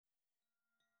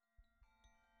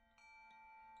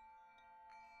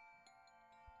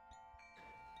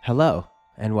Hello,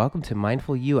 and welcome to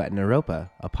Mindful You at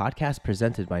Naropa, a podcast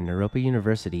presented by Naropa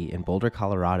University in Boulder,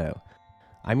 Colorado.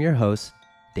 I'm your host,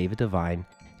 David Devine,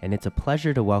 and it's a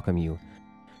pleasure to welcome you.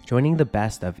 Joining the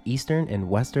best of Eastern and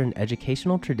Western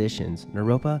educational traditions,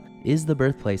 Naropa is the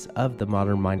birthplace of the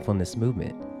modern mindfulness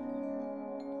movement.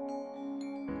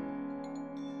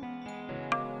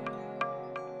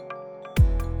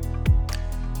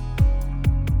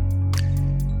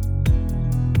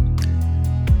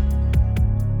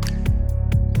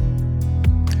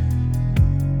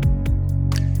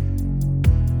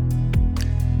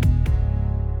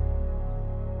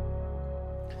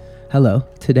 Hello,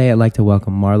 today I'd like to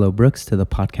welcome Marlo Brooks to the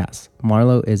podcast.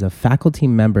 Marlo is a faculty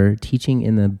member teaching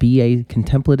in the BA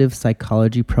Contemplative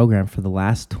Psychology program for the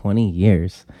last 20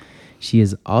 years. She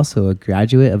is also a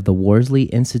graduate of the Worsley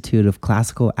Institute of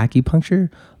Classical Acupuncture.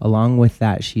 Along with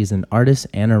that, she is an artist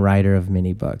and a writer of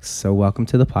many books. So welcome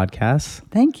to the podcast.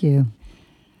 Thank you.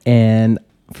 And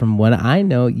from what I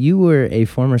know, you were a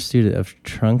former student of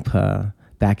Trungpa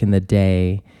back in the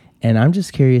day. And I'm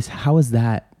just curious, how was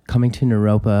that coming to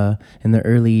Naropa in the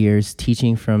early years,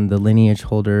 teaching from the lineage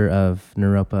holder of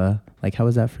Naropa? Like, how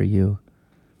was that for you?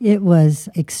 It was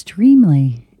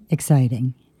extremely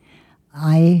exciting.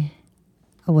 I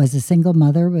was a single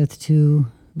mother with two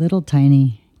little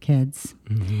tiny kids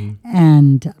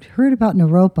and heard about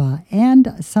Naropa,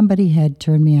 and somebody had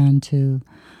turned me on to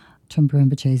Trungpa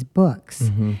Rinpoche's books.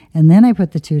 And then I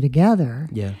put the two together,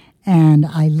 and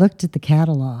I looked at the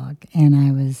catalog, and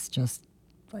I was just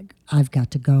like, I've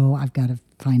got to go. I've got to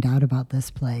find out about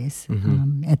this place.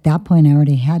 At that point, I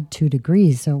already had 2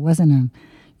 degrees, so it wasn't a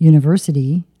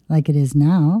university like it is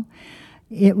now.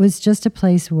 It was just a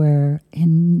place where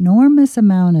enormous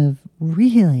amount of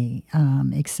really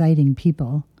exciting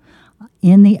people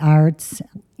in the arts,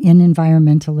 in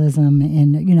environmentalism,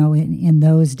 in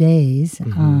those days,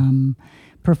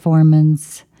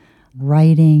 performance,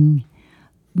 writing,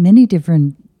 many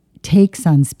different takes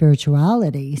on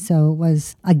spirituality. So it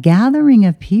was a gathering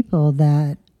of people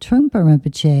that Trungpa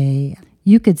Rinpoche,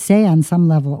 you could say on some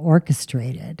level,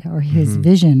 orchestrated, or his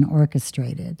vision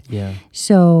orchestrated.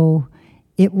 So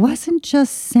it wasn't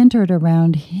just centered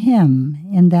around him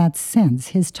in that sense.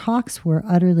 His talks were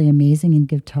utterly amazing, and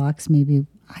give talks maybe,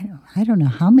 I don't know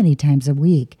how many times a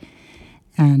week.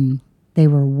 And they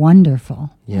were wonderful.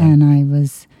 And I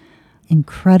was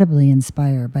incredibly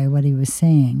inspired by what he was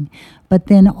saying. But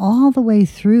then all the way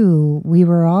through,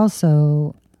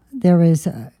 there was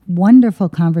a wonderful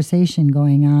conversation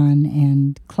going on,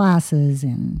 and classes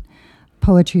and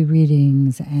poetry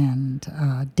readings and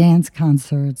dance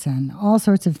concerts and all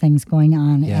sorts of things going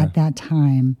on at that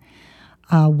time,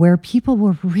 where people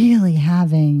were really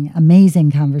having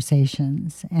amazing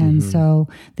conversations. And so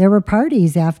there were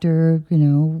parties after,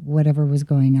 whatever was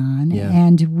going on,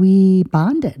 and we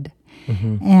bonded.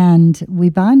 And we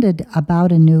bonded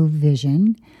about a new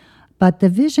vision, but the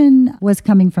vision was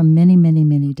coming from many, many,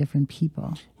 many different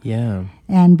people.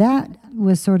 And that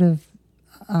was sort of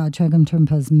Chogyam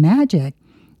Trungpa's magic.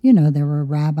 There were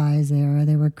rabbis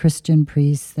there were Christian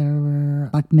priests, there were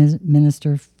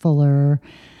Buckminster Fuller.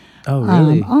 Oh,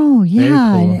 really? Cool.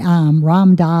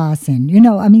 Ram Dass, and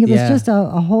it was just a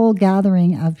whole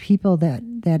gathering of people that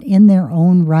in their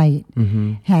own right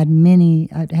had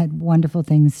had wonderful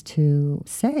things to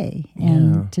say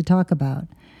and to talk about.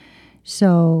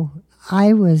 So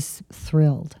I was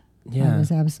thrilled. I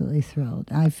was absolutely thrilled.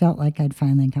 I felt like I'd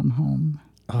finally come home.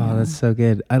 Oh, that's so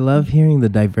good. I love hearing the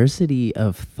diversity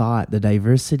of thought, the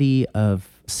diversity of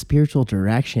spiritual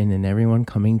direction, and everyone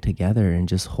coming together and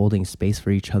just holding space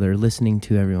for each other, listening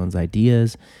to everyone's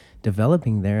ideas,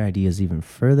 developing their ideas even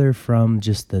further from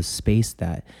just the space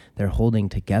that they're holding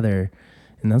together.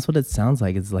 And that's what it sounds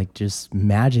like. It's like just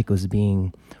magic was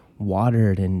being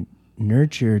watered and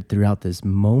nurtured throughout this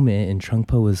moment, and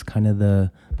Trungpa was kind of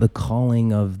the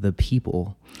calling of the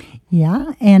people.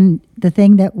 Yeah, and the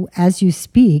thing that, as you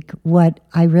speak, what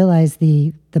I realized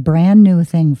the brand new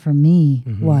thing for me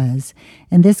was,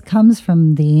 and this comes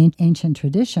from the ancient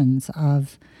traditions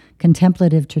of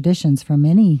contemplative traditions from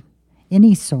any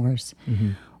source,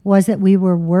 was that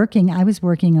I was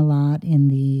working a lot in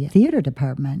the theater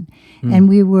department, and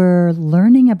we were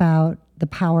learning about the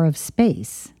power of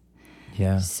space.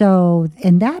 So,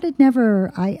 and that had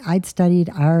never, I'd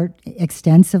studied art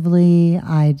extensively.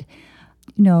 I'd,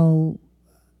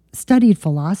 studied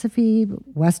philosophy,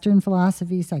 Western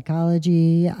philosophy,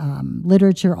 psychology,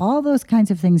 literature, all those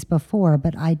kinds of things before,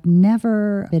 but I'd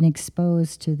never been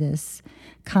exposed to this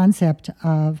concept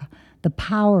of the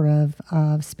power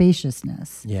of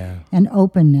spaciousness and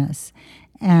openness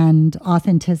and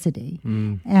authenticity.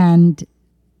 And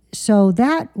so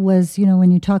that was,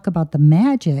 when you talk about the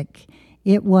magic,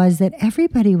 it was that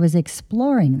everybody was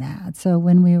exploring that. So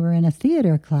when we were in a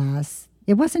theater class,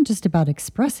 it wasn't just about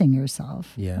expressing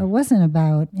yourself. Yeah. It wasn't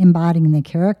about embodying the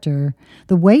character.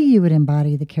 The way you would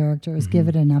embody the character is give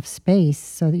it enough space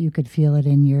so that you could feel it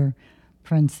in your,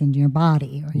 for instance, your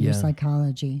body or your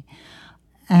psychology.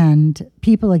 And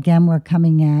people, again, were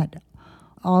coming at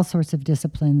all sorts of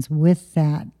disciplines with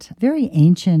that very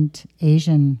ancient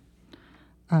Asian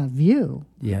view.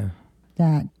 Yeah.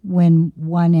 That when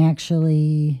one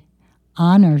actually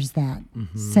honors that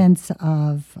sense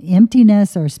of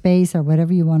emptiness or space or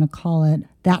whatever you want to call it,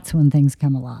 that's when things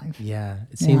come alive. Yeah.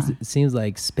 It seems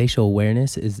like spatial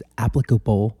awareness is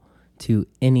applicable to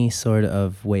any sort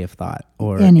of way of thought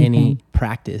or any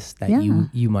practice that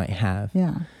you might have.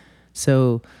 Yeah.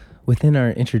 So within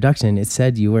our introduction, it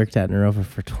said you worked at Naropa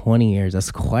for 20 years.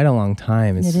 That's quite a long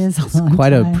time. It is it's a long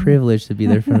quite time. a privilege to be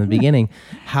there from the beginning.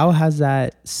 How has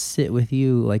that sit with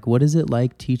you? Like, what is it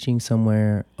like teaching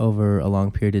somewhere over a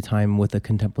long period of time with a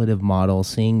contemplative model,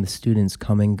 seeing the students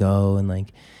come and go, and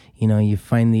like, you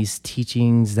find these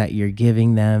teachings that you're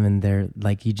giving them and they're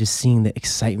like, you just seeing the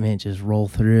excitement just roll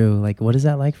through. Like, what is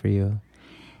that like for you?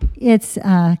 It's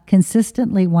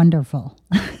consistently wonderful.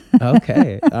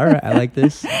 Okay. All right. I like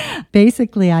this.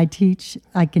 Basically, I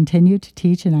continue to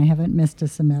teach, and I haven't missed a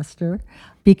semester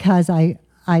because I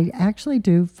actually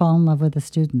do fall in love with the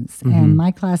students. And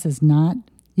my class is not,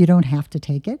 you don't have to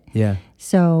take it. Yeah.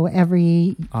 So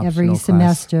every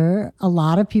semester, a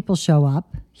lot of people show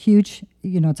up. Huge,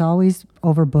 it's always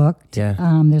overbooked.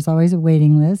 Yeah. There's always a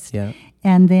waiting list. Yeah.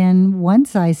 And then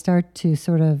once I start to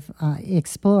sort of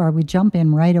explore, we jump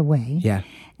in right away. Yeah.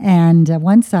 And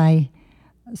once I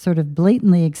sort of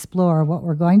blatantly explore what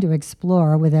we're going to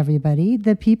explore with everybody,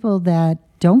 the people that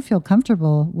don't feel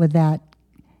comfortable with that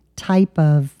type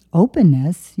of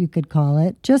openness, you could call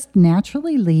it, just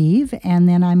naturally leave. And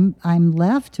then I'm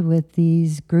left with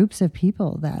these groups of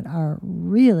people that are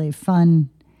really fun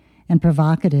and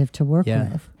provocative to work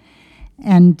with.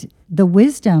 And the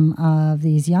wisdom of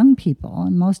these young people,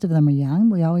 and most of them are young,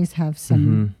 we always have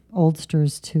some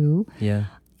oldsters too,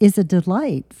 is a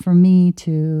delight for me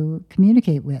to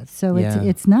communicate with. So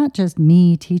it's not just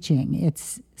me teaching,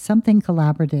 it's something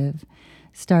collaborative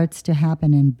starts to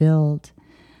happen and build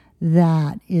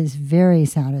that is very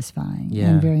satisfying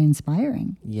and very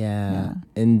inspiring. Yeah.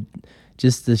 And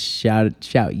just to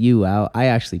shout you out, I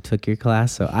actually took your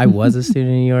class, so I was a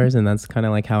student of yours, and that's kind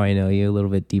of like how I know you a little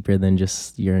bit deeper than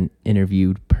just you're an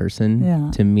interviewed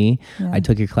person to me. I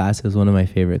took your class. It was one of my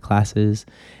favorite classes,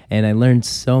 and I learned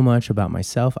so much about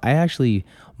myself. I actually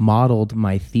modeled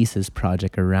my thesis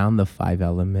project around the 5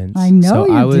 elements. I know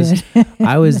did.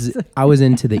 I was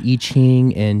into the I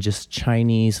Ching and just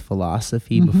Chinese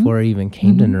philosophy before I even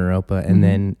came to Naropa, and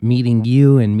then meeting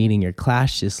you and meeting your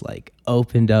class just like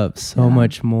opened up so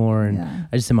much more, and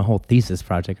I just did my whole thesis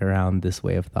project around this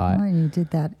way of thought. Oh, you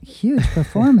did that huge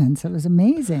performance. It was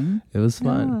amazing. It was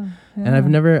fun. And I've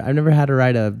never had to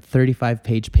write a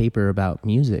 35-page paper about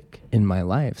music in my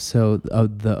life. So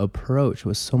the approach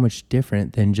was so much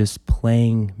different than just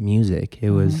playing music.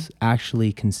 It was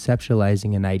actually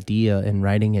conceptualizing an idea and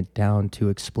writing it down to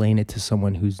explain it to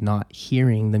someone who's not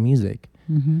hearing the music.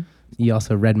 You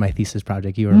also read my thesis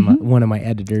project. You were one of my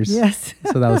editors. Yes.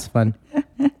 So that was fun.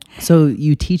 So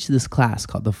you teach this class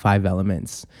called the 5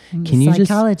 Elements.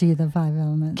 Psychology of the 5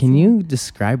 Elements. Can you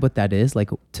describe what that is? Like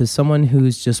to someone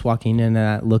who's just walking in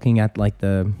and looking at like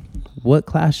what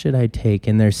class should I take?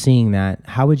 And they're seeing that.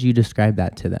 How would you describe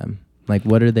that to them? Like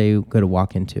what are they going to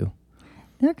walk into?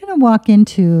 They're going to walk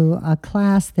into a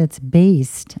class that's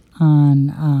based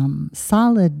on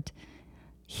solid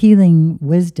healing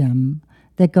wisdom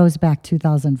that goes back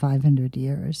 2,500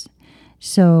 years.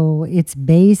 So it's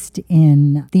based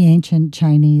in the ancient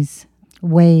Chinese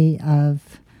way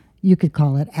of, you could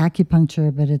call it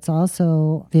acupuncture, but it's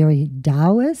also very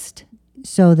Taoist.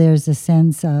 So there's a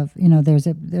sense of,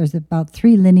 there's about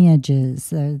 3 lineages,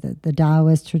 the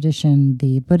Taoist tradition,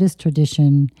 the Buddhist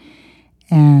tradition,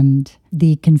 and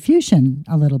the Confucian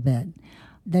a little bit,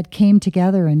 that came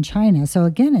together in China. So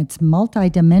again, it's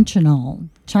multidimensional.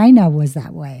 China was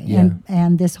that way.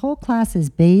 And this whole class is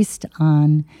based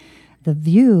on the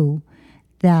view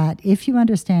that if you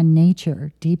understand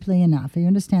nature deeply enough, you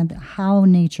understand how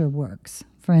nature works.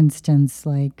 For instance,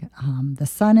 like the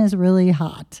sun is really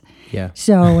hot. Yeah.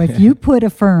 So if you put a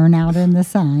fern out in the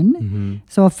sun,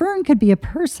 so a fern could be a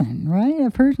person, right? A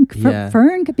fern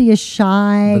could be a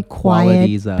shy,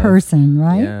 quiet person,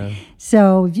 right? Yeah.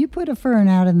 So if you put a fern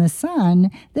out in the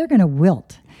sun, they're going to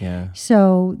wilt. Yeah.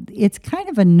 So it's kind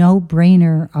of a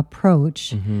no-brainer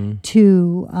approach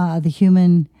to the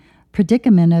human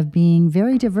predicament of being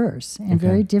very diverse and Okay.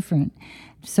 very different.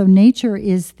 So nature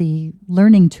is the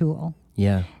learning tool.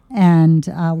 Yeah. And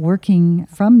working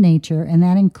from nature, and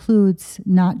that includes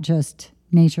not just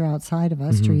nature outside of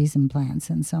us, trees and plants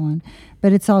and so on,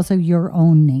 but it's also your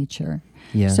own nature.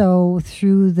 Yeah. So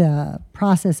through the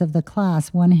process of the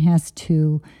class, one has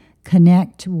to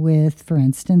connect with, for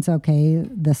instance,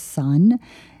 the sun.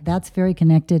 That's very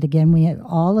connected. Again, we have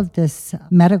all of this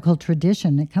medical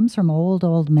tradition. It comes from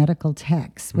old medical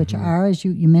texts, which are, as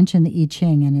you mentioned, the I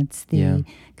Ching, and it's the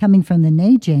coming from the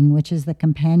Neijing, which is the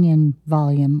companion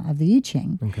volume of the I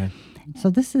Ching. Okay. So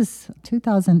this is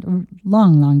 2000,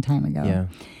 long time ago. Yeah.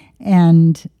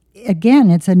 And again,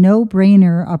 it's a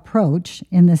no-brainer approach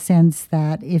in the sense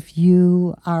that if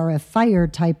you are a fire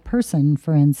type person,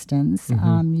 for instance,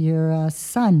 you're a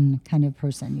sun kind of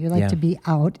person. You like Yeah. to be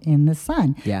out in the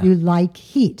sun. Yeah. You like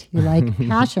heat. You like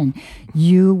passion.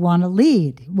 You want to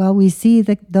lead. Well, we see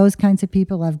that those kinds of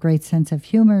people have great sense of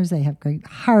humor. They have great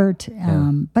heart,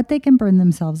 but they can burn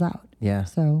themselves out. Yeah.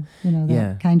 So, that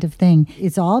Yeah. kind of thing.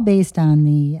 It's all based on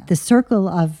the circle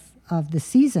of the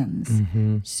seasons.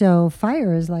 So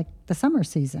fire is like the summer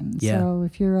season. Yeah. So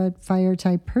if you're a fire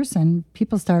type person,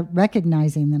 people start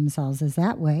recognizing themselves as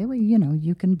that way. Well,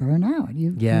 you can burn out.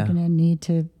 You're going to need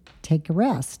to take a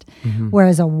rest.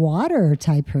 Whereas a water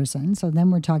type person, so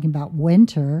then we're talking about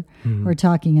winter, we're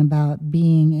talking about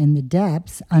being in the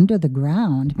depths under the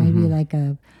ground, maybe like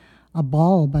a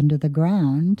bulb under the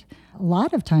ground. A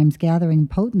lot of times gathering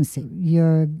potency,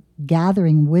 you're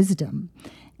gathering wisdom.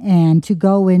 And to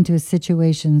go into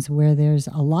situations where there's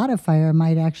a lot of fire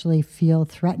might actually feel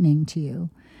threatening to you.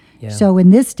 Yeah. So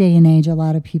in this day and age, a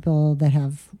lot of people that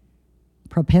have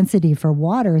propensity for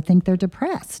water think they're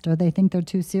depressed or they think they're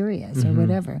too serious or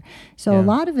whatever. So a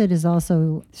lot of it is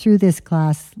also through this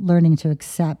class learning to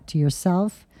accept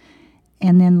yourself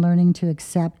and then learning to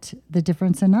accept the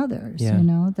difference in others,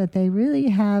 that they really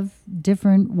have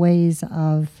different ways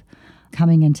of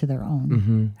coming into their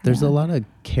own. There's a lot of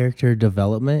character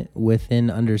development within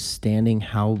understanding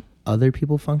how other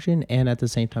people function and at the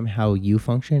same time how you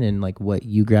function and like what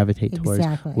you gravitate towards,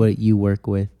 Exactly. what you work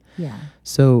with. Yeah.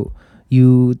 So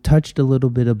you touched a little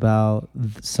bit about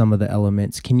some of the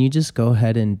elements. Can you just go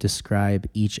ahead and describe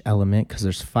each element? Because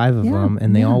there's 5 of them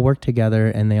and they all work together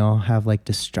and they all have like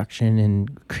destruction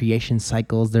and creation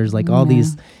cycles. There's like all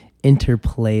these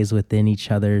interplays within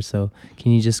each other. So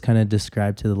can you just kind of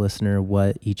describe to the listener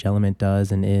what each element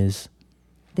does and is?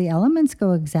 The elements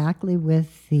go exactly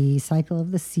with the cycle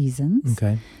of the seasons.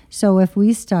 Okay. So if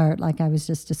we start, like I was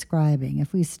just describing,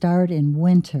 if we start in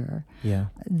winter, Yeah.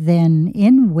 then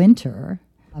in winter,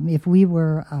 if we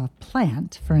were a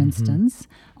plant, for instance,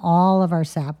 all of our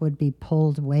sap would be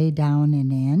pulled way down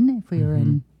and in. If we were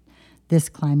in this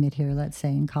climate here, let's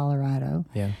say in Colorado.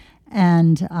 Yeah.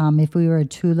 And if we were a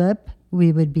tulip,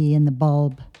 we would be in the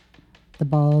bulb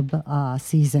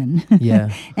season.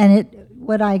 Yeah. And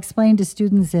what I explain to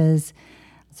students is,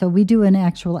 so we do an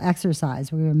actual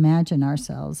exercise. We imagine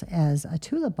ourselves as a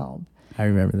tulip bulb. I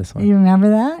remember this one. You remember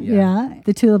that? Yeah.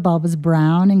 The tulip bulb is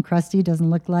brown and crusty, doesn't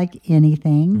look like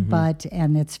anything,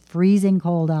 and it's freezing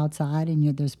cold outside,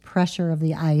 and there's pressure of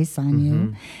the ice on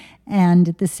you. And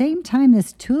at the same time,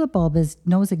 this tulip bulb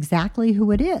knows exactly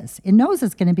who it is. It knows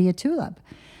it's going to be a tulip.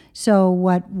 So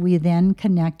what we then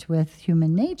connect with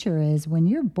human nature is when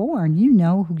you're born, you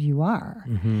know who you are.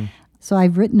 So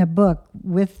I've written a book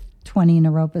with 20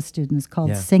 Naropa students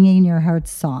called Singing Your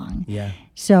Heart's Song. Yeah.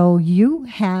 So you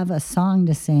have a song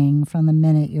to sing from the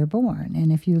minute you're born.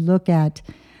 And if you look at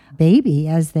baby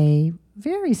as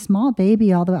very small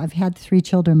baby, although I've had 3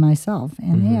 children myself,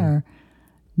 and they are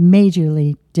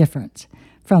majorly different.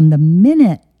 From the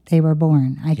minute they were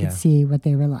born, I could see what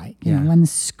they were like. One's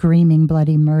screaming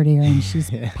bloody murder, and she's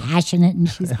passionate, and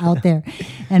she's out there.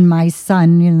 And my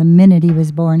son, the minute he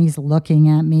was born, he's looking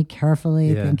at me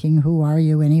carefully, thinking, "Who are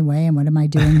you anyway? And what am I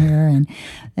doing here?"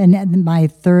 And my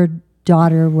third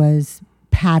daughter was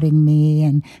patting me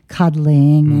and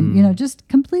cuddling, and just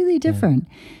completely different.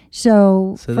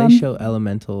 So they show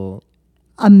elemental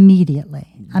immediately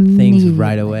things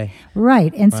right away.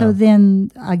 Right. And so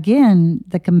then again,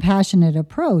 the compassionate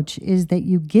approach is that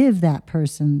you give that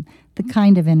person the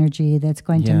kind of energy that's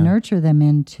going to nurture them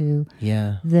into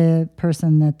the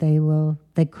person that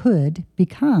they could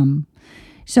become.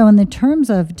 So in the terms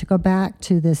of, to go back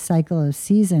to this cycle of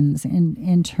seasons,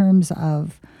 in terms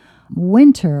of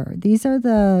winter, these are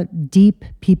the deep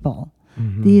people.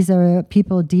 These are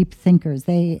people, deep thinkers.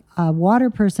 A water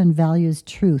person values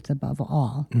truth above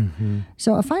all.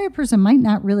 So a fire person might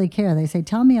not really care. They say,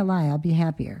 tell me a lie, I'll be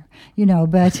happier.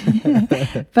 But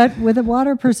but with a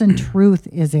water person, truth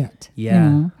is it.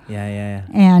 Yeah. Yeah.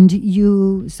 And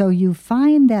you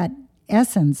find that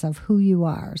essence of who you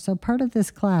are. So part of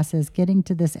this class is getting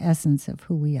to this essence of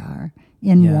who we are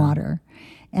in water.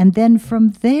 And then from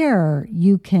there,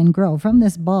 you can grow from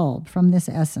this bulb, from this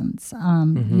essence.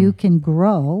 You can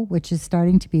grow, which is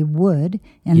starting to be wood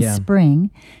and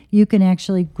spring. You can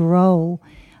actually grow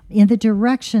in the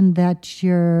direction that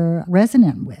you're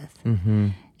resonant with.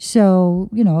 So,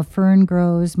 a fern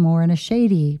grows more in a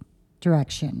shady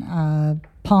direction. A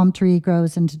palm tree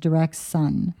grows into direct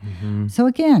sun. So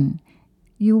again,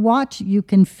 you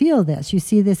can feel this. You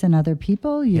see this in other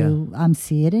people. You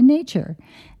see it in nature.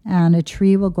 And a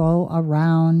tree will go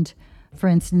around, for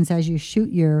instance, as you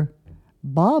shoot your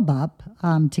bulb up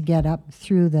to get up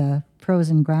through the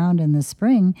frozen ground in the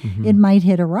spring, it might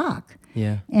hit a rock.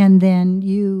 Yeah. And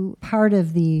then part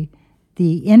of the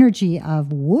energy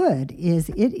of wood is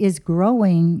it is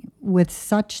growing with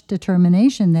such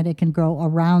determination that it can grow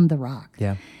around the rock.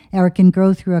 Yeah. Or it can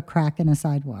grow through a crack in a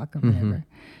sidewalk or whatever.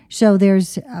 So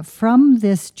there's, from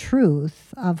this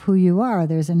truth of who you are,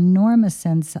 there's an enormous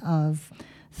sense of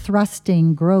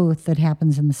thrusting growth that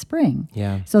happens in the spring.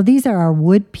 Yeah. So these are our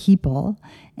wood people,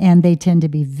 and they tend to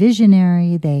be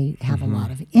visionary. They have a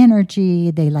lot of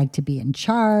energy. They like to be in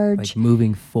charge. Like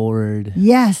moving forward.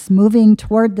 Yes, moving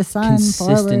toward the sun,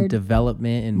 Consistent forward.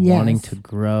 development and wanting to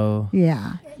grow.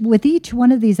 Yeah. With each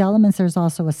one of these elements, there's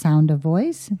also a sound of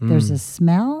voice. There's a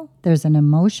smell. There's an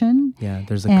emotion. Yeah,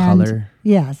 there's a color.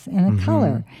 Yes, and a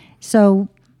color. So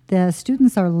the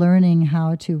students are learning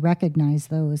how to recognize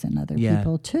those in other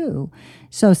people too.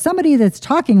 So somebody that's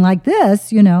talking like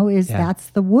this, that's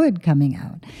the wood coming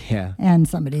out. Yeah. And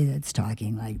somebody that's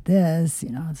talking like this,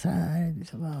 is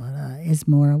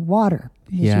more water.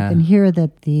 Because you can hear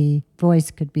that the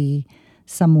voice could be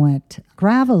somewhat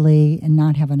gravelly and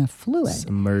not have enough fluid.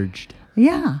 Submerged.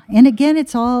 Yeah. And again,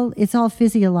 it's all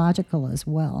physiological as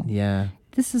well. Yeah.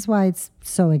 This is why it's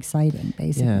so exciting,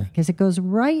 basically, because it goes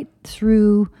right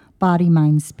through body,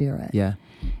 mind, spirit. Yeah.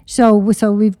 So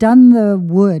we've done the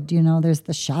wood, there's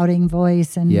the shouting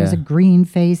voice, and there's a green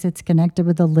face. It's connected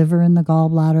with the liver and the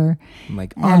gallbladder. I'm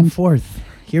like, on forth.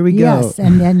 Here we go. Yes,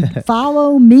 and then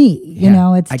follow me.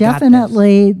 It's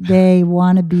definitely they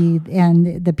want to be,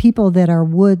 and the people that are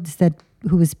woods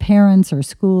whose parents or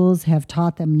schools have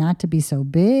taught them not to be so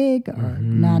big or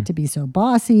not to be so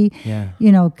bossy,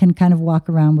 can kind of walk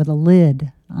around with a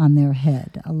lid on their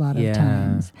head a lot of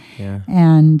times. Yeah.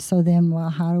 And so then,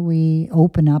 how do we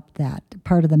open up that?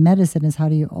 Part of the medicine is how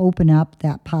do you open up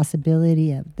that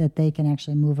possibility that they can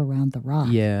actually move around the rock?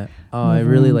 Yeah. Oh, I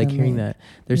really like hearing that.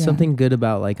 There's something good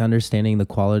about understanding the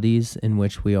qualities in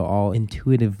which we are all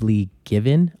intuitively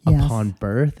given upon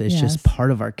birth. It's just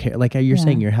part of our care. Like you're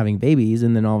saying, you're having babies,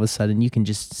 and then all of a sudden you can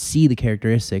just see the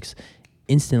characteristics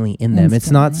instantly in them. It's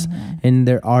not, and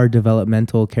there are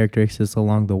developmental characteristics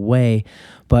along the way,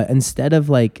 but instead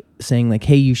of saying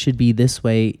hey, you should be this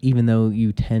way, even though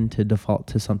you tend to default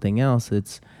to something else,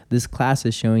 this class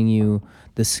is showing you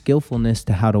the skillfulness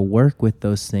to how to work with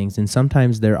those things. And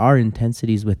sometimes there are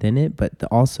intensities within it, but to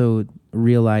also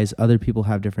realize other people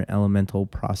have different elemental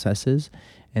processes.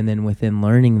 And then within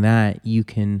learning that, you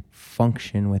can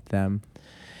function with them.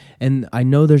 And I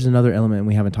know there's another element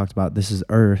we haven't talked about. This is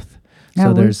earth.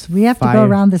 So we have fire. To go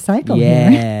around the cycle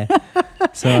here.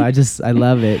 So I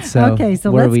love it. So okay,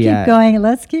 so where let's keep at? Going.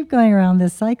 Let's keep going around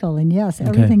this cycle. And yes,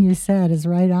 everything you said is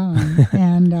right on.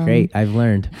 And great, I've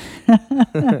learned.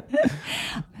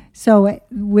 So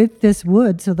with this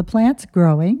wood, so the plant's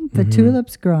growing, the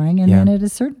tulip's growing, and then at a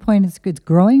certain point it's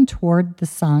growing toward the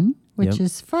sun, which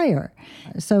is fire.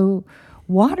 So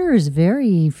water is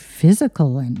very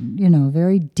physical and,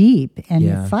 very deep,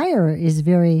 and fire is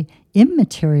very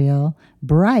immaterial,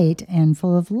 bright, and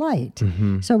full of light.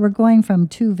 So we're going from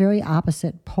two very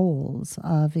opposite poles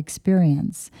of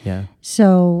experience. Yeah.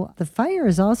 So the fire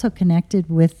is also connected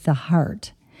with the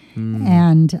heart.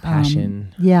 And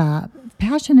passion.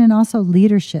 Passion and also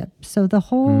leadership. So the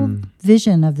whole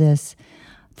vision of this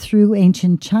through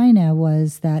ancient China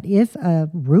was that if a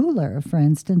ruler, for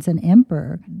instance, an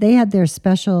emperor, they had their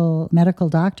special medical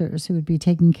doctors who would be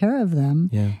taking care of them,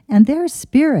 and their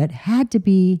spirit had to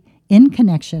be in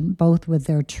connection both with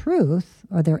their truth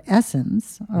or their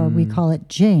essence, or we call it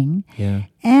Jing,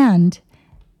 and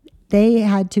they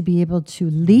had to be able to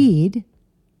lead,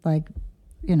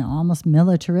 almost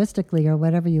militaristically or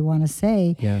whatever you want to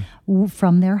say,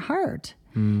 from their heart.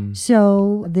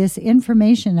 So this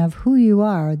information of who you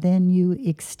are, then you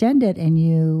extend it and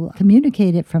you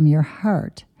communicate it from your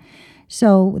heart.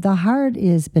 So the heart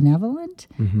is benevolent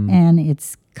and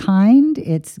it's kind,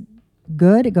 it's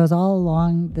good. It goes all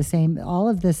along the same. All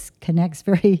of this connects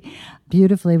very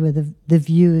beautifully with the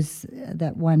views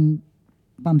that one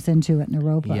bumps into at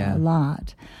Naropa a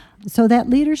lot. So that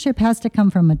leadership has to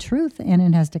come from a truth, and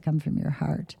it has to come from your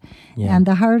heart. Yeah. And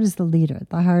the heart is the leader.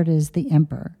 The heart is the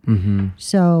emperor.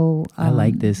 So I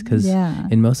like this because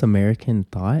in most American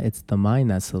thought, it's the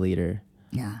mind that's the leader.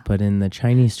 Yeah. But in the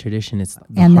Chinese tradition, it's the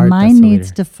and heart the mind that's the needs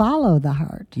leader. to follow the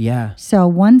heart. Yeah. So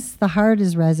once the heart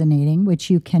is resonating, which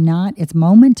you cannot, it's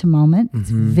moment to moment.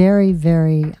 It's very,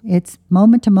 very, it's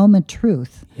moment to moment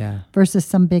truth. Yeah. Versus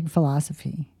some big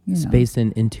philosophy. It's based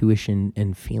in intuition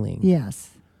and feeling.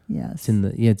 Yes. It's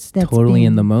it's totally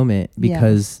in the moment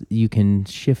because you can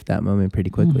shift that moment pretty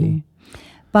quickly.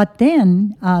 But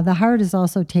then the heart is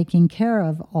also taking care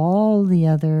of all the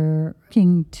other,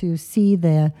 looking to see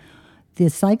the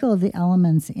cycle of the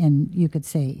elements in, you could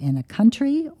say, in a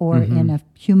country or in a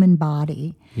human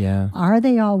body. Yeah. Are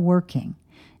they all working?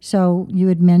 So you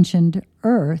had mentioned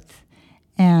earth,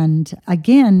 and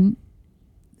again,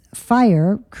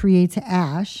 fire creates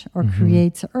ash or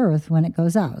creates earth when it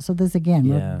goes out. So this again,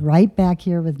 we're right back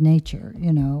here with nature,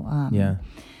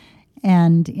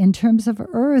 And in terms of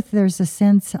earth, there's a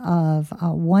sense of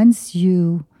once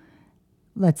you,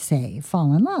 let's say,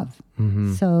 fall in love.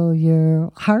 So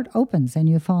your heart opens and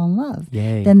you fall in love.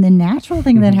 Yay. Then the natural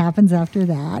thing that happens after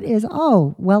that is,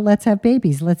 let's have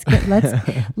babies. Let's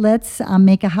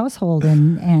make a household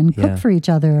and cook for each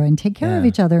other and take care of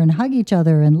each other and hug each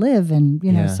other and live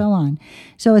and so on.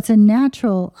 So it's a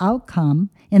natural outcome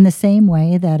in the same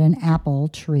way that an apple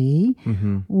tree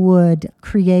would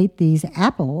create these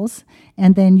apples,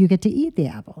 and then you get to eat the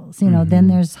apples. Then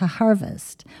there's a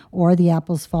harvest, or the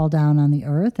apples fall down on the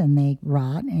earth and they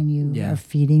rot, and you are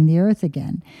feeding the earth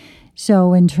again.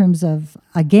 So in terms of,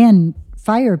 again,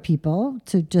 fire people,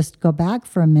 to just go back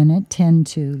for a minute, tend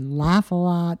to laugh a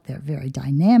lot. They're very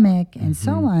dynamic and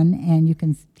so on, and you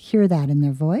can hear that in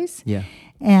their voice. Yeah.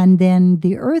 And then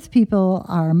the earth people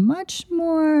are much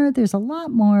more, there's a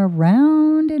lot more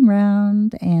round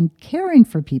and caring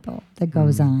for people that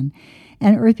goes on.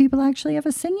 And earth people actually have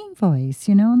a singing voice,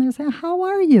 and they say, how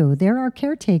are you? They're our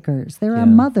caretakers. They're our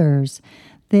mothers.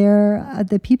 They're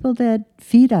the people that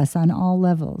feed us on all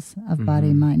levels of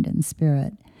body, mind, and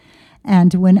spirit.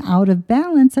 And when out of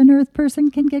balance, an earth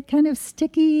person can get kind of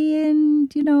sticky and,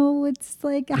 it's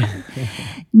like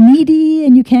needy,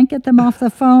 and you can't get them off the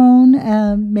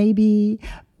phone, maybe.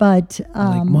 But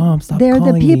like, Mom, stop they're the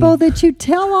calling people me. that you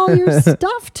tell all your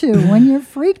stuff to when you're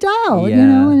freaked out,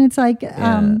 and it's like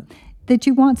that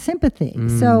you want sympathy.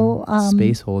 So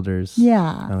space holders.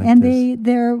 Yeah, like and this.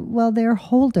 they're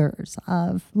holders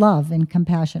of love and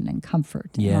compassion and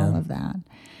comfort and all of that.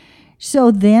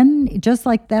 So then, just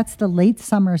like that's the late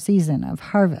summer season of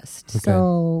harvest. Okay.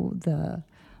 So the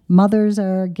mothers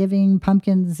are giving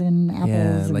pumpkins and apples.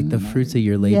 Yeah, like the fruits of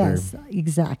your labor. Yes,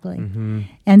 exactly.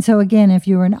 And so again, if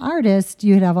you were an artist,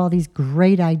 you'd have all these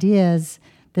great ideas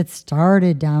that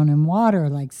started down in water,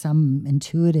 like some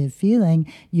intuitive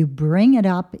feeling. You bring it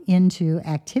up into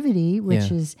activity,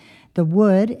 which is the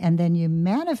wood, and then you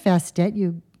manifest it.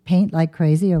 You paint like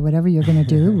crazy or whatever you're going to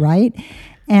do, right?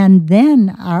 And then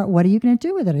what are you going to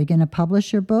do with it? Are you going to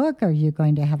publish your book? Are you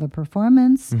going to have a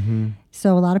performance?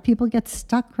 So a lot of people get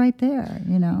stuck right there.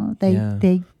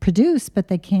 They produce, but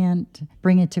they can't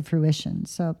bring it to fruition.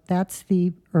 So that's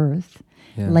the earth,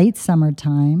 late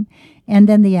summertime. And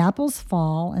then the apples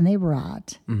fall and they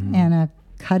rot. And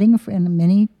in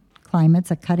many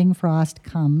climates, a cutting frost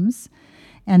comes.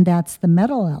 And that's the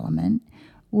metal element,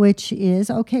 which is,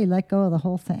 okay, let go of the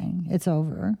whole thing. It's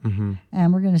over.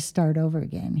 And we're going to start over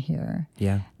again here.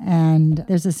 Yeah. And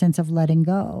there's a sense of letting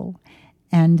go.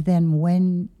 And then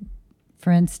when,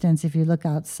 for instance, if you look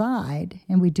outside,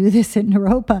 and we do this at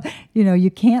Naropa,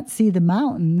 you can't see the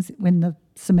mountains when the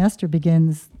semester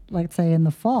begins, let's say in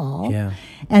the fall. Yeah.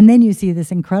 And then you see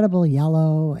this incredible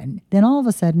yellow, and then all of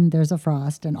a sudden there's a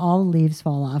frost and all the leaves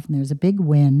fall off and there's a big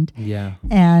wind. Yeah.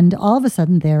 And all of a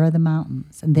sudden there are the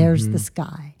mountains and there's the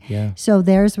sky. Yeah. So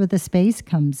there's where the space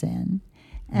comes in.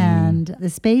 And the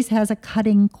space has a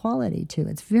cutting quality to it.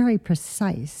 It's very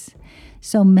precise.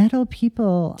 So metal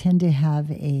people tend to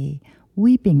have a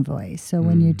weeping voice. So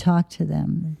when you talk to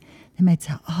them, they might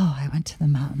say, I went to the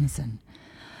mountains and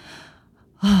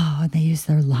they use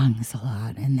their lungs a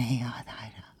lot, and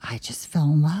I just fell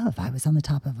in love. I was on the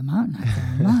top of a mountain. I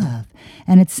fell in love.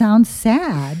 And it sounds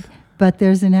sad, but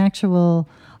there's an actual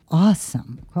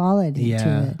awesome quality Yeah.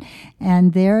 to it.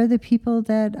 And they're the people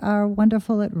that are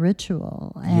wonderful at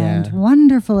ritual and Yeah.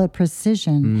 wonderful at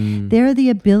precision. Mm. They're the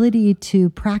ability to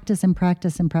practice and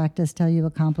practice and practice till you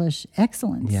accomplish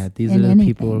excellence. Yeah, these in are the anything.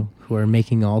 people who are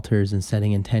making altars and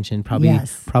setting intention, probably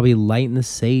Yes. probably lighting the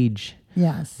sage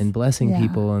Yes. and blessing Yeah.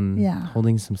 people and Yeah.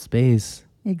 holding some space.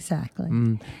 Exactly.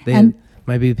 They And-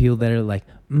 might be the people that are like,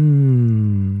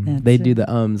 That's they do it. the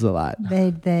ums a lot.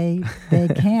 They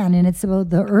can, and it's about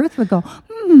the earth would go,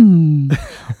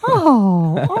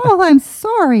 oh, I'm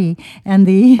sorry, and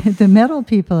the metal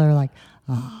people are like,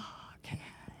 oh, okay.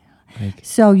 Like,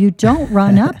 So you don't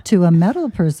run up to a metal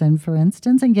person, for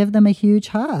instance, and give them a huge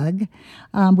hug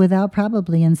without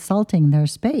probably insulting their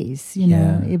space. You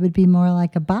know, Yeah. it would be more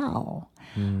like a bow.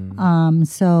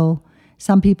 So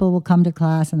some people will come to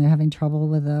class and they're having trouble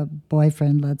with a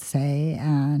boyfriend, let's say,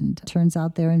 and turns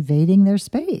out they're invading their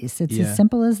space. It's Yeah. as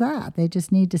simple as that. They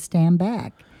just need to stand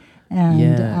back and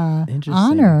Yeah, interesting.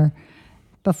 honor.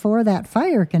 Before that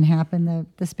fire can happen,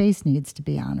 the space needs to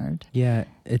be honored. yeah,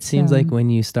 it seems So- like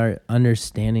when you start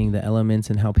understanding the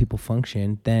elements and how people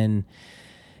function, then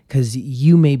because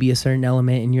you may be a certain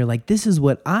element and you're like, this is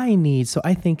what I need. So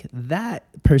I think that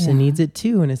person Yeah. needs it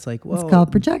too. And it's like, well, It's called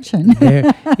projection.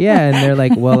 yeah. And they're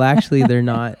like, well, actually they're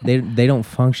not, they don't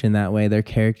function that way. Their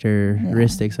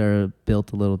characteristics are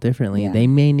built a little differently. Yeah. They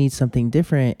may need something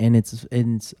different. And it's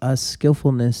us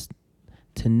skillfulness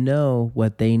to know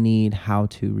what they need, how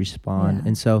to respond. Yeah.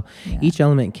 And so Yeah. each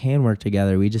element can work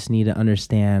together. We just need to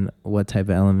understand what type of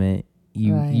element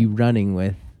Right. you running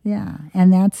with. Yeah,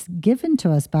 and that's given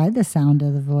to us by the sound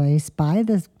of the voice, by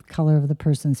the color of the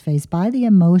person's face, by the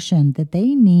emotion that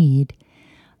they need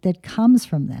that comes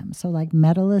from them. So like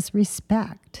metal is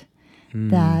respect.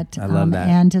 That I love that.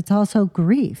 And it's also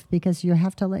grief because you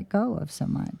have to let go of so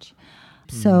much.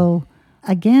 So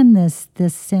again, this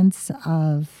sense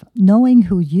of knowing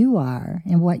who you are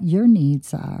and what your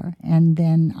needs are, and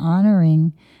then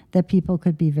honoring that people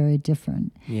could be very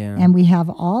different. Yeah. And we have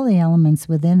all the elements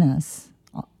within us,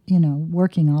 you know,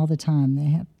 working all the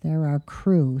time. They're our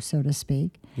crew, so to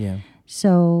speak. Yeah.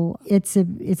 So it's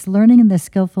learning the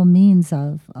skillful means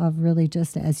of really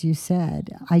just, as you said,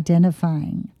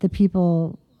 identifying the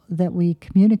people that we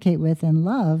communicate with and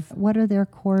love. What are their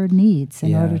core needs in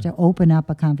Yeah. order to open up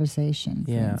a conversation?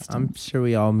 For Yeah, I'm instance. sure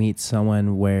we all meet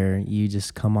someone where you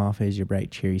just come off as your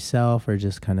bright, cheery self, or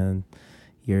just kind of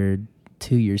your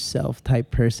to yourself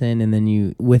type person, and then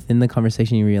you within the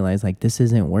conversation you realize like this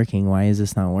isn't working. Why is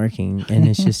this not working? And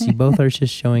it's just you both are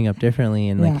just showing up differently,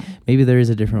 and like Yeah. maybe there is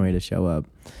a different way to show up.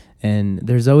 And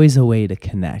there's always a way to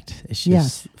connect. It's just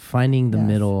Yes. finding the Yes.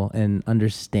 middle and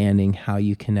understanding how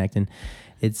you connect. And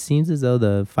it seems as though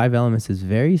the 5 elements is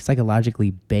very psychologically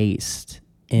based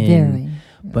Very.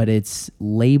 but it's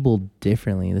labeled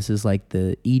differently. This is like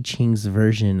the I Ching's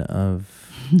version of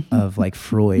like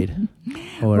Freud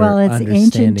or Well, it's ancient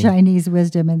understanding. Chinese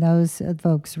wisdom, and those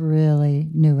folks really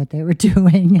knew what they were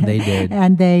doing. They did.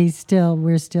 And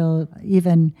we're still,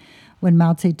 even when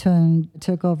Mao Zedong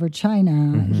took over China,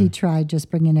 Mm-hmm. he tried just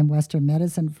bringing in Western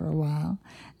medicine for a while.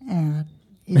 And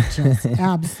it just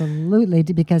absolutely,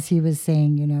 because he was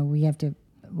saying, you know, we have to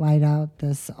white out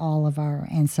all of our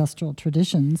ancestral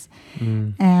traditions.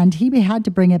 And he had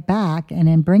to bring it back. And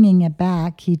in bringing it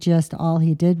back, all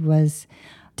he did was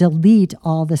delete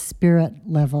all the spirit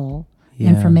level Yeah.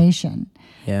 information.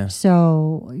 Yeah.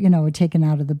 So, you know, taken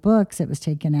out of the books, it was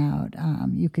taken out.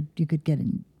 You could get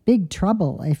in big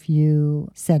trouble if you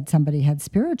said somebody had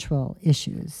spiritual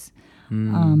issues.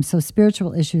 So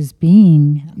spiritual issues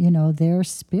being, you know, their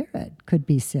spirit could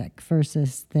be sick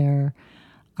versus their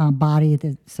body,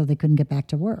 so they couldn't get back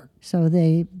to work. So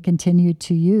they continued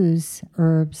to use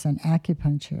herbs and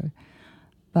acupuncture,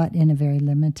 but in a very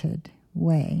limited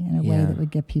way, in a way Yeah. that would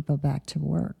get people back to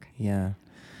work. Yeah.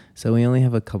 So we only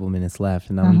have a couple minutes left,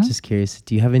 and I'm just curious,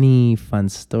 do you have any fun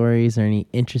stories or any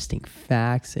interesting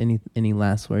facts, any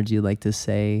last words you'd like to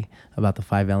say about the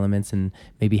 5 elements and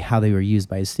maybe how they were used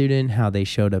by a student, how they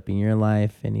showed up in your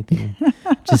life, anything?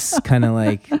 Just kind of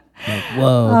like,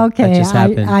 whoa, that Okay, just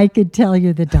happened. I could tell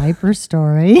you the diaper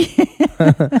story.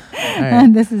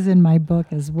 And this is in my book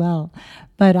as well.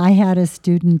 But I had a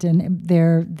student, and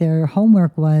their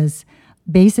homework was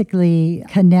basically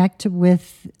connect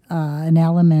with an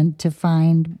element to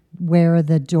find where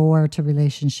the door to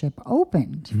relationship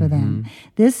opened for them.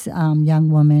 This young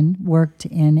woman worked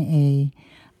in a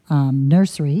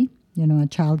nursery, you know, a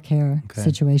childcare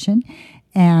situation,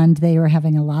 and they were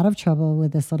having a lot of trouble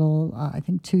with this little, I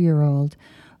think, 2-year-old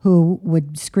who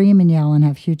would scream and yell and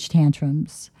have huge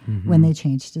tantrums when they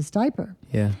changed his diaper.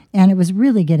 Yeah. And it was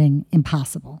really getting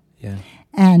impossible Yeah.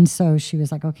 And so she was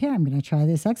like, okay, I'm going to try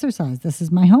this exercise. This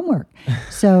is my homework.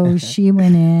 So she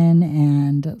went in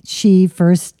and she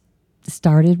first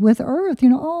started with earth. I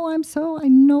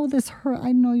know this hurt.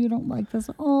 I know you don't like this.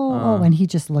 And he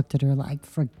just looked at her like,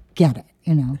 forget it.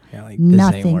 Yeah, like, this ain't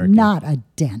nothing, working. not a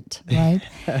dent, right?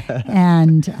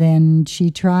 And then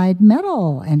she tried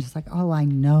metal and just like, I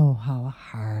know how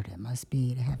hard it must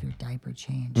be to have your diaper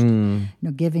changed.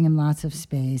 Giving him lots of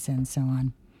space and so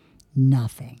on.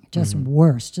 Nothing, just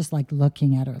worse, just like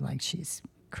looking at her like she's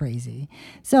crazy.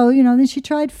 So, then she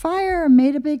tried fire and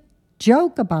made a big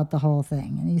joke about the whole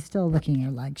thing. And he's still looking at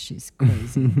her like she's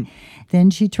crazy. Then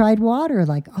she tried water,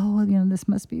 like, this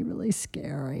must be really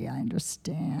scary. I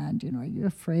understand. Are you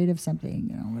afraid of something?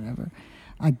 Whatever.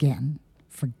 Again,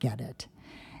 forget it.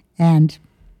 And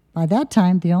by that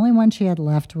time, the only one she had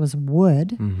left was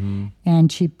wood.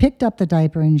 And she picked up the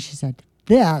diaper and she said,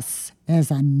 this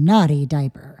is a naughty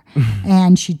diaper.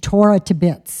 And she tore it to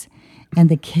bits. And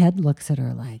the kid looks at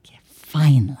her like,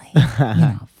 finally,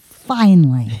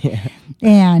 finally. Yeah.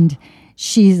 And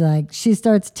she's like, she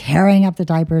starts tearing up the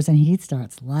diapers and he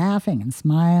starts laughing and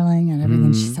smiling and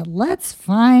everything. She said, let's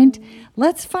find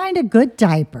a good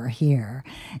diaper here.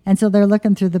 And so they're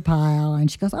looking through the pile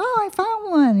and she goes, I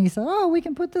found one. And he said, we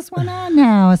can put this one on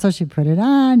now. And so she put it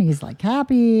on. He's like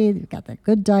happy. They've got that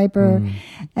good diaper.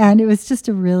 And it was just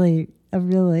a really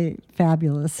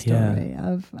fabulous story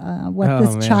of what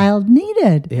this child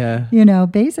needed. Yeah.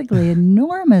 Basically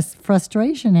enormous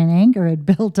frustration and anger had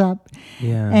built up.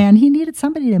 Yeah. And he needed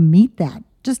somebody to meet that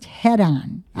just head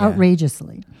on,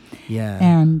 outrageously. Yeah.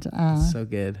 And so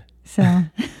good. So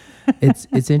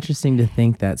it's interesting to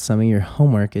think that some of your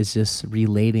homework is just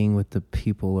relating with the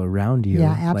people around you.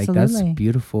 Yeah, absolutely. Like that's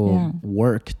beautiful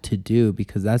work to do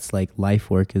because that's like life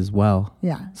work as well.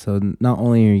 Yeah. So not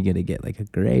only are you going to get like a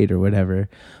grade or whatever,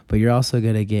 but you're also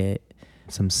going to get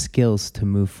some skills to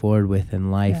move forward with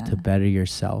in life to better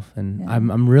yourself. And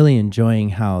I'm really enjoying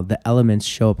how the elements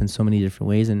show up in so many different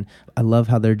ways. And I love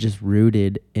how they're just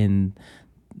rooted in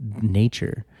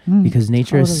nature. Because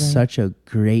nature is such a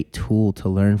great tool to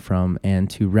learn from and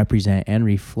to represent and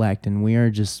reflect. And we are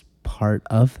just part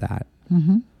of that.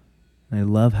 I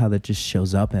love how that just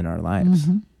shows up in our lives.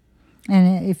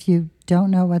 And if you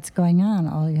don't know what's going on,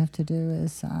 all you have to do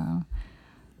is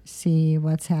see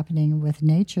what's happening with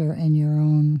nature in your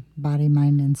own body,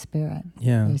 mind, and spirit,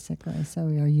 basically. So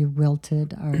are you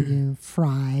wilted? Are you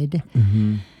fried?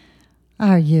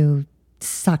 Are you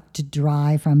sucked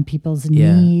dry from people's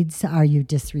needs? Are you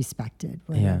disrespected?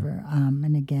 Whatever.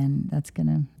 And again, that's going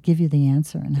to give you the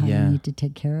answer on how you need to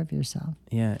take care of yourself.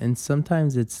 Yeah. And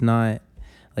sometimes it's not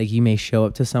like you may show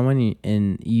up to someone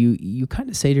and you kind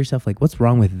of say to yourself, like, what's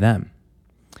wrong with them?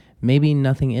 Maybe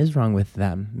nothing is wrong with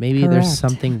them. Maybe there's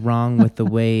something wrong with the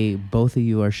way both of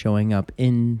you are showing up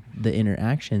in the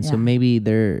interaction. So maybe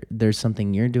there's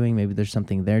something you're doing, maybe there's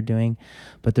something they're doing,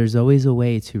 but there's always a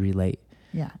way to relate.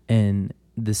 Yeah. And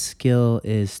the skill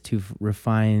is to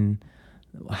refine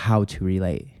how to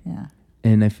relate. Yeah.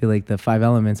 And I feel like the 5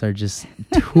 elements are just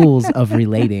tools of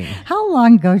relating. How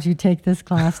long ago did you take this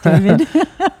class, David?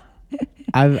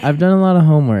 I've done a lot of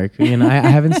homework. I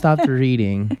haven't stopped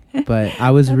reading, but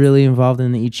I was really involved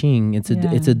in the I Ching. It's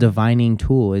a divining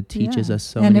tool. It teaches us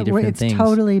so many different things. And it's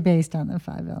totally based on the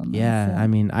 5 elements. Yeah, so.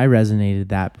 I resonated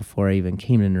that before I even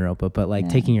came to Naropa, but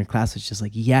taking your class was just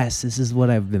like, yes, this is what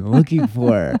I've been looking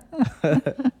for.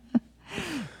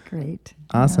 Great.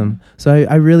 Awesome. So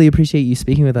I really appreciate you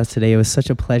speaking with us today. It was such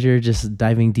a pleasure just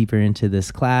diving deeper into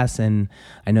this class. And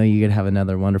I know you're going to have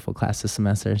another wonderful class this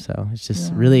semester. So it's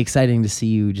just really exciting to see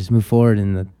you just move forward.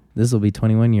 And this will be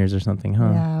 21 years or something,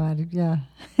 huh? Yeah.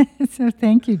 So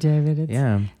thank you, David.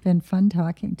 It's been fun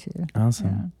talking to you. Awesome.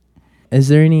 Yeah. Is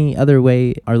there any other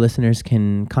way our listeners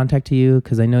can contact you?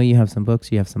 Because I know you have some books,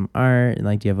 you have some art.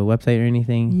 Like, do you have a website or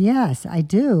anything? Yes, I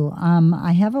do.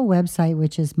 I have a website,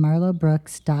 which is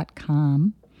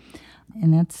marlobrooks.com.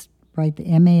 And that's right, the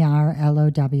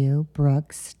MARLOW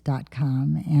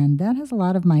Brooks.com. And that has a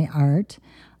lot of my art.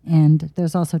 And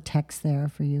there's also text there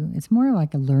for you. It's more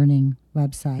like a learning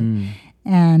website.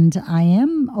 And I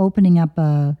am opening up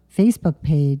a Facebook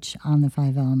page on the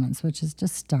 5 elements, which is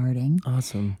just starting.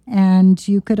 Awesome. And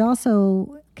you could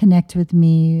also connect with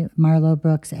me,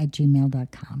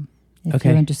 marlobrooks@gmail.com, if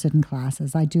you're interested in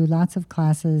classes. I do lots of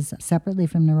classes separately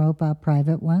from Naropa,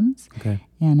 private ones,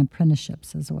 and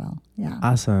apprenticeships as well. Yeah.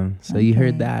 Awesome. So you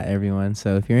heard that, everyone.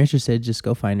 So if you're interested, just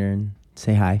go find her and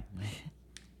say hi.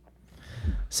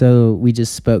 So we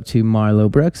just spoke to Marlo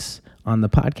Brooks on the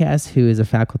podcast, who is a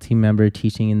faculty member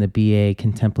teaching in the BA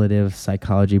Contemplative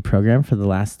Psychology program for the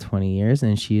last 20 years.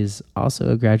 And she is also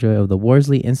a graduate of the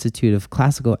Worsley Institute of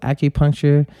Classical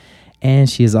Acupuncture And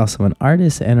she is also an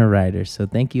artist and a writer. So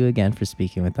thank you again for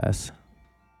speaking with us.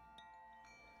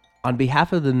 On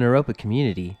behalf of the Naropa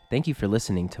community, thank you for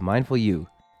listening to Mindful You,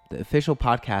 the official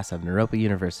podcast of Naropa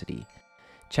University.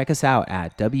 Check us out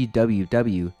at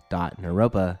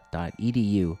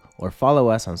www.naropa.edu or follow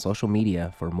us on social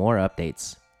media for more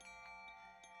updates.